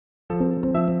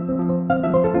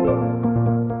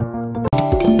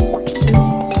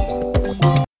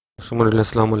দর্শক মণ্ডলী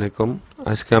আসসালামু আলাইকুম।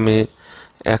 আজকে আমি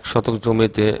 1 শতক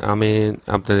জমিতে আমি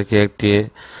আপনাদেরকে একটি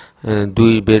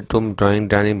 2 বেডরুম ড্রয়িং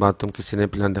ডাইনিং বাথরুম কিচেনের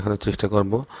প্ল্যান দেখানোর চেষ্টা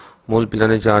করব। মূল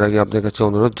প্ল্যানে যাওয়ার আগে আপনাদের কাছে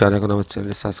অনুরোধ, যারা এখন আমার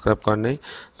চ্যানেল সাবস্ক্রাইব করেন নাই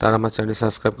তারা আমার চ্যানেল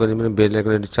সাবস্ক্রাইব করে নেবেন, বেল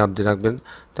আইকনে চাপ দিয়ে রাখবেন,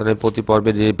 তাহলে প্রতি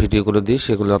পর্বে যে ভিডিওগুলো দিই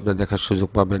সেগুলো আপনারা দেখার সুযোগ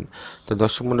পাবেন। তো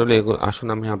দর্শক মণ্ডলী আসুন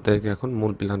আমি আপনাদেরকে এখন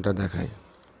মূল প্ল্যানটা দেখাই।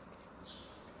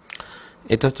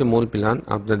 এটা হচ্ছে মূল প্ল্যান।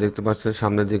 আপনারা দেখতে পাচ্ছেন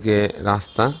সামনের দিকে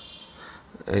রাস্তা,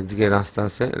 এইদিকে রাস্তা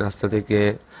আছে, রাস্তা থেকে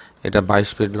এটা 22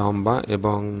 ফিট লম্বা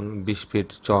এবং 20 ফিট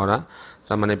চওড়া,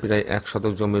 তার মানে প্রায় 1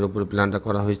 শতক জমির উপর প্ল্যানটা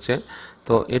করা হয়েছে।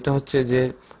 তো এটা হচ্ছে যে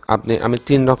আমি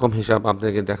 3 রকম হিসাব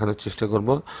আপনাদেরকে দেখানোর চেষ্টা করব।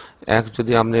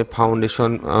 যদি আপনি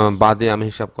ফাউন্ডেশন বাদে আমি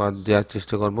হিসাব দেওয়ার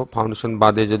চেষ্টা করব। ফাউন্ডেশন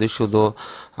বাদে যদি শুধু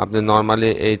আপনি নর্মালি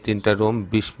এই 3টা রুম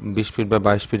 20 ফিট বা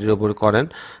 22 ফিটের উপর করেন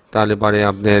তাহলে পরে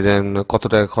আপনার কত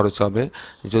টাকা খরচ হবে,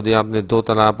 যদি আপনি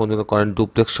দোতলা পর্যন্ত করেন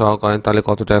ডুপ্লেক্স সহ করেন তাহলে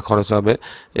কত টাকা খরচ হবে,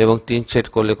 এবং 3 সেট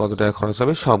করলে কত টাকা খরচ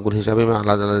হবে, সবগুলো হিসাবে আমি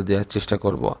আলাদা আলাদা দেওয়ার চেষ্টা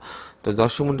করব। তো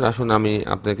দর্শক মণ্ডলী আসুন আমি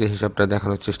আপনাকে হিসাবটা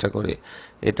দেখানোর চেষ্টা করি।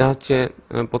 এটা হচ্ছে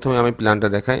প্রথমে আমি প্ল্যানটা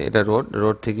দেখাই। এটা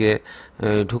রোড থেকে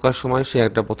ঢোকার সময় সে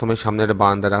প্রথমে সামনে একটা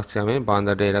বারান্দা রাখছি আমি।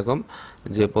 বারান্দাটা এরকম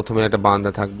যে প্রথমে একটা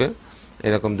বারান্দা থাকবে,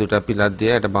 এরকম 2টা পিলার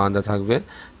দিয়ে একটা বারান্দা থাকবে।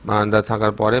 বারান্দা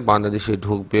থাকার পরে বারান্দা দিয়ে সে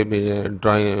ঢুকবে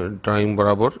ড্রয়িং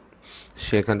বরাবর,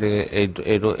 সেখান থেকে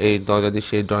এই দরজা দিয়ে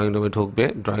সেই ড্রয়িং রুমে ঢুকবে।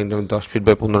 ড্রয়িং রুমে 10 ফিট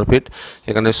বাই 15 ফিট।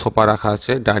 এখানে সোফা রাখা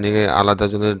আছে, ডাইনিংয়ে আলাদা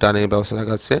জন্য ডাইনিংয়ের ব্যবস্থা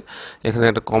রাখা আছে। এখানে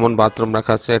একটা কমন বাথরুম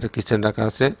রাখা আছে, একটা কিচেন রাখা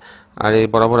আছে। আর এই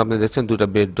বরাবর আপনি দেখছেন 2টা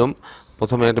বেডরুম।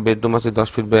 প্রথমে একটা বেডরুম আছে 10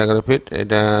 ফিট বাই 11 ফিট,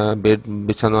 এটা বেড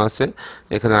বিছানো আছে।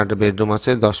 এখানে একটা বেডরুম আছে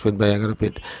 10 ফিট বাই 11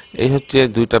 ফিট। এই হচ্ছে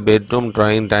 2টা বেডরুম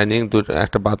ড্রয়িং ডাইনিং,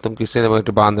 একটা বাথরুম কিচেন এবং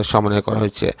একটা বারান্দার সমন্বয় করা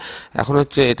হয়েছে। এখন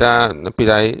হচ্ছে এটা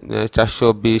প্রায়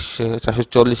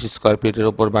 440 স্কোয়ার ফিটের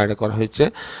উপর বাইরে করা হয়েছে।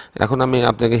 এখন আমি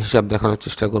আপনাকে হিসাব দেখানোর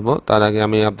চেষ্টা করব। তার আগে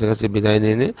আমি আপনার কাছে বিদায়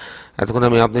নিয়ে নিই। এতক্ষণ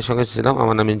আমি আপনার সঙ্গে ছিলাম।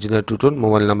 আমার নাম ইঞ্জিনিয়ার টুটুল,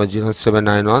 মোবাইল নাম্বার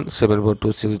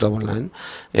 0791742699।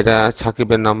 এটা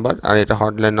সাকিবের নাম্বার আর এটা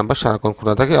হটলাইন নাম্বার, সারাক্ষণ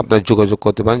খোলা থাকে, আপনারা যোগাযোগ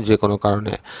করতে পারেন যে কোনো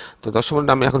কারণে। তো দর্শক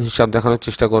মণ্ডলী আমি এখন হিসাব দেখানোর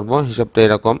চেষ্টা করব। হিসাবটা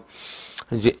এরকম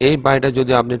যে এই বাড়িটা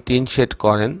যদি আপনি 3 সেট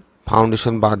করেন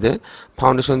ফাউন্ডেশন বাদে,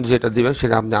 ফাউন্ডেশন যেটা দিবেন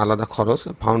সেটা আপনি আলাদা খরচ।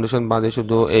 ফাউন্ডেশন বাদে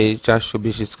শুধু এই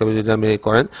 420 স্কোয়ার যদি আপনি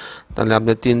করেন তাহলে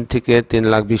আপনি 3 থেকে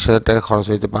 3,20,000 টাকা খরচ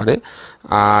হতে পারে।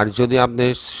 আর যদি আপনি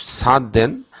ছাদ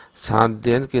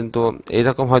দেন কিন্তু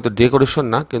এরকম হয়তো ডেকোরেশন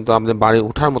না, কিন্তু আপনার বাড়ি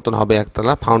ওঠার মতন হবে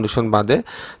একতলা ফাউন্ডেশন বাদে,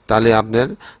 তাহলে আপনার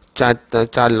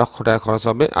 4 লক্ষ টাকা খরচ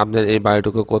হবে আপনার এই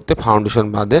বাড়িটুকু করতে, ফাউন্ডেশন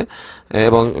বাদে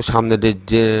এবং সামনে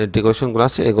যে ডেকোরেশনগুলো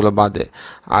আছে এগুলো বাদে।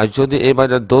 আর যদি এই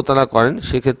বাড়িটা দোতলা করেন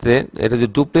সেক্ষেত্রে এটা যদি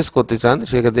ডুপ্লেক্স করতে চান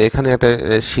সেক্ষেত্রে এখানে একটা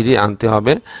সিঁড়ি আনতে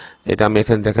হবে। এটা আমি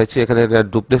এখানে দেখাচ্ছি। এখানে একটা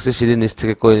ডুপ্লেক্সের সিঁড়ি নিচ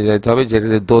থেকে করে নিয়ে যেতে হবে, যেটা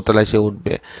দিয়ে দোতলায় সে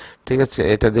উঠবে। ঠিক আছে,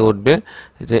 এটা দিয়ে উঠবে।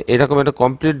 যে এরকম একটা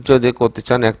কমপ্লিট যদি করতে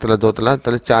চান একতলা দোতলা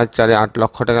তাহলে 8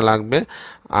 লক্ষ টাকা লাগবে।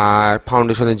 আর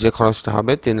ফাউন্ডেশনের যে খরচটা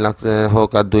হবে 3 লাখ হোক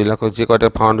আর 2 লাখ হোক, যে কয়টা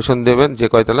ফাউন্ডেশন দেবেন যে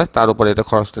কয়তলা তার উপরে এটা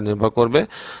খরচটা নির্ভর করবে।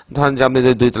 ধরেন যে আপনি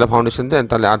যদি 2 তলা ফাউন্ডেশন দেন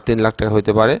তাহলে আর 3 লাখ টাকা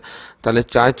হতে পারে। তাহলে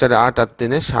 4 4 8 আর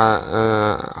 3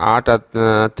 8 আর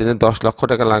 3 10 লক্ষ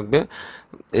টাকা লাগবে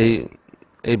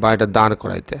এই বাড়িটা দাঁড়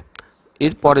করাইতে।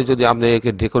 এরপরে যদি আপনি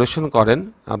একে ডেকোরেশন করেন,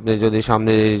 আপনি যদি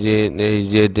সামনে এই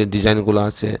যে ডিজাইনগুলো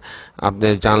আছে,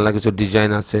 আপনার জানলা কিছু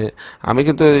ডিজাইন আছে, আমি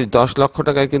কিন্তু 10 লক্ষ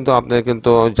টাকায় কিন্তু আপনার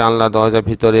কিন্তু জানলা দরজা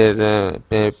ভিতরের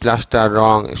প্লাস্টার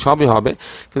রং সবই হবে,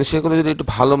 কিন্তু সেগুলো যদি একটু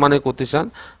ভালো মানে করতে চান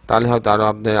তাহলে হয়তো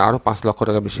আরও 5 লক্ষ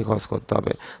টাকা বেশি খরচ করতে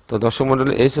হবে। তো দর্শক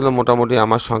মণ্ডলী এই ছিল মোটামুটি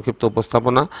আমার সংক্ষিপ্ত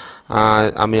উপস্থাপনা।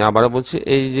 আমি আবারও বলছি,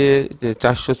 এই যে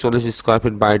 440 স্কোয়ার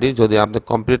ফিট বাড়িটি যদি আপনি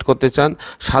কমপ্লিট করতে চান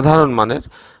সাধারণ মানের,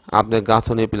 আপনি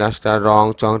গাঁথনি প্লাস্টার রং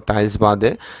চং টাইলস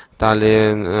বাদে,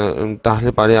 তাহলে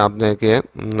পারে আপনাকে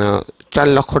 4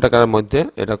 লক্ষ টাকার মধ্যে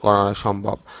এটা করা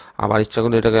সম্ভব। আবার ইচ্ছা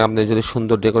করলে এটাকে আপনি যদি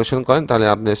সুন্দর ডেকোরেশন করেন তাহলে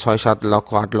আপনি 6-7 লক্ষ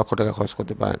 8 লক্ষ টাকা খরচ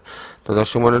করতে পারেন। তো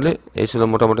দর্শক মণ্ডলী এই ছিল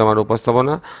মোটামুটি আমার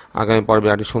উপস্থাপনা। আগামী পর্বে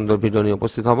আরেকটি সুন্দর ভিডিও নিয়ে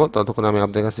উপস্থিত হব। ততক্ষণ আমি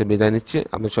আপনাদের কাছে বিদায় নিচ্ছি।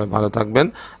 আপনি সবাই ভালো থাকবেন।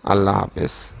 আল্লাহ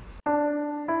হাফেজ।